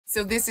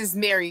So this is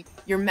Mary,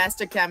 your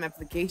Mastercam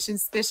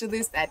Applications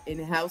Specialist at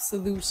In-House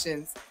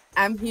Solutions.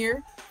 I'm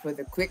here for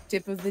the quick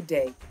tip of the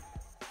day.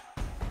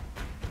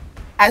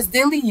 As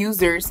daily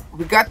users,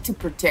 we got to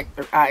protect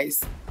our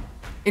eyes.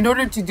 In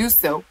order to do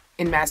so,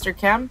 in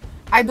Mastercam,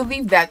 I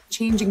believe that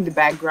changing the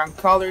background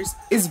colors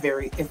is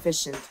very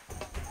efficient.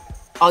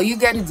 All you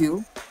gotta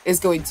do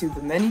is go into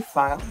the menu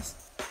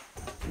files,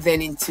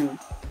 then into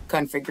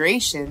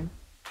configuration,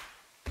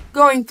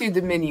 going through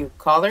the menu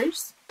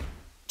colors,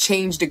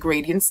 change the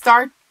gradient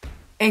start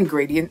and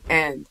gradient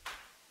end.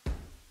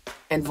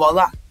 And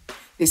voila,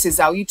 this is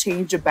how you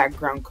change the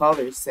background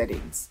color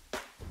settings.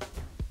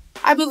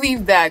 I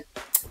believe that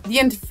the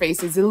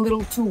interface is a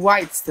little too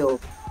wide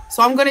still,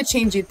 so I'm gonna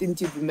change it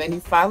into the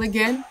menu file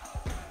again,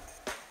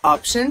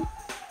 option,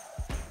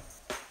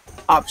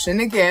 option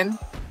again,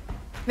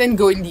 then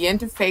go in the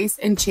interface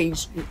and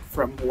change it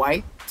from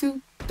white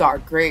to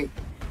dark gray.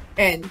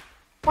 And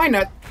why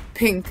not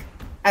pink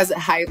as a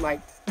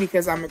highlight,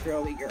 because I'm a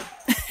girly girl.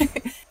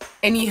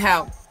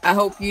 Anyhow, I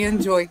hope you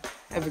enjoy.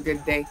 Have a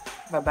good day.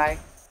 Bye-bye.